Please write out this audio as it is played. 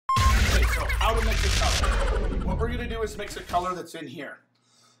how to mix a color. What we're going to do is mix a color that's in here.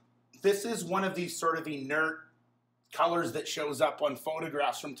 This is one of these sort of inert colors that shows up on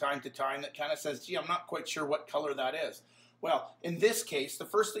photographs from time to time that kind of says, gee, I'm not quite sure what color that is. Well, in this case, the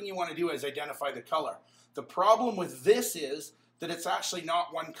first thing you want to do is identify the color. The problem with this is that it's actually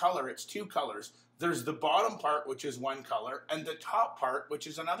not one color, it's two colors. There's the bottom part, which is one color, and the top part, which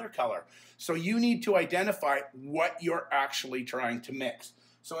is another color. So you need to identify what you're actually trying to mix.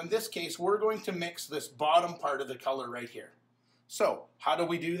 So in this case, we're going to mix this bottom part of the color right here. So how do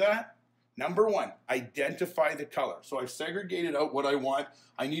we do that? Number one, identify the color. So I've segregated out what I want.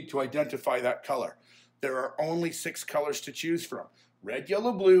 I need to identify that color. There are only 6 colors to choose from: red,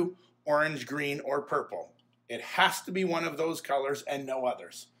 yellow, blue, orange, green, or purple. It has to be one of those colors and no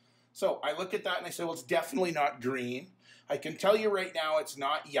others. So I look at that and I say, well, it's definitely not green. I can tell you right now it's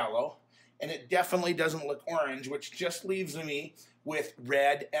not yellow, and it definitely doesn't look orange, which just leaves me with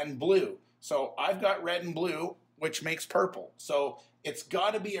red and blue. So I've got red and blue, which makes purple. So it's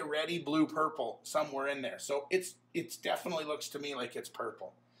got to be a reddy blue purple somewhere in there. So it's definitely looks to me like it's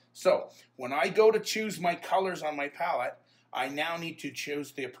purple. So when I go to choose my colors on my palette, I now need to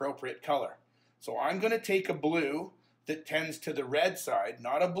choose the appropriate color. So I'm going to take a blue that tends to the red side,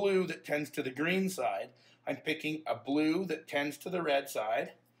 not a blue that tends to the green side. I'm picking a blue that tends to the red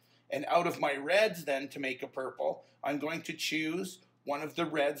side. And out of my reds then, to make a purple, I'm going to choose one of the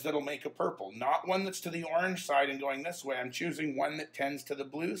reds that'll make a purple. Not one that's to the orange side and going this way. I'm choosing one that tends to the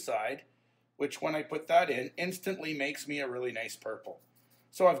blue side, which when I put that in, instantly makes me a really nice purple.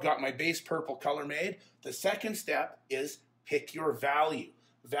 So I've got my base purple color made. The second step is pick your value.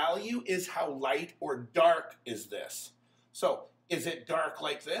 Value is how light or dark is this. So is it dark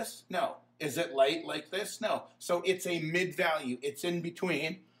like this? No. Is it light like this? No. So it's a mid value. It's in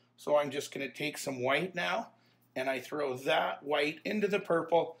between. So I'm just going to take some white now, and I throw that white into the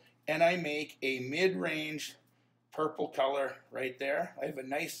purple, and I make a mid-range purple color right there. I have a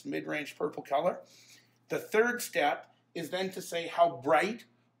nice mid-range purple color. The third step is then to say how bright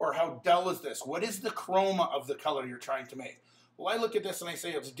or how dull is this? What is the chroma of the color you're trying to make? Well, I look at this and I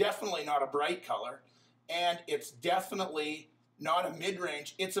say it's definitely not a bright color, and it's definitely not a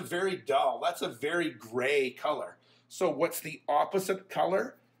mid-range. It's a very dull. That's a very gray color. So what's the opposite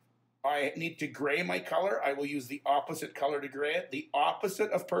color? I need to gray my color. I will use the opposite color to gray it. The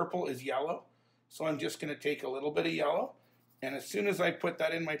opposite of purple is yellow. So I'm just going to take a little bit of yellow. And as soon as I put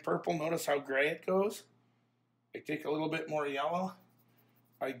that in my purple, notice how gray it goes. I take a little bit more yellow.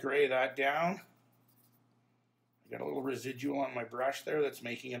 I gray that down. I got a little residual on my brush there that's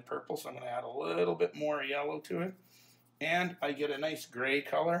making it purple. So I'm going to add a little bit more yellow to it. And I get a nice gray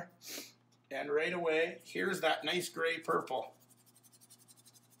color. And right away, here's that nice gray purple.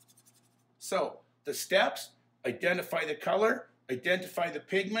 So the steps: identify the color, identify the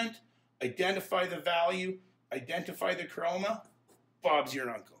pigment, identify the value, identify the chroma. Bob's your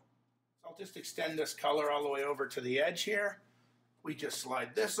uncle. I'll just extend this color all the way over to the edge here. We just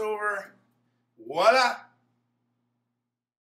slide this over. Voila!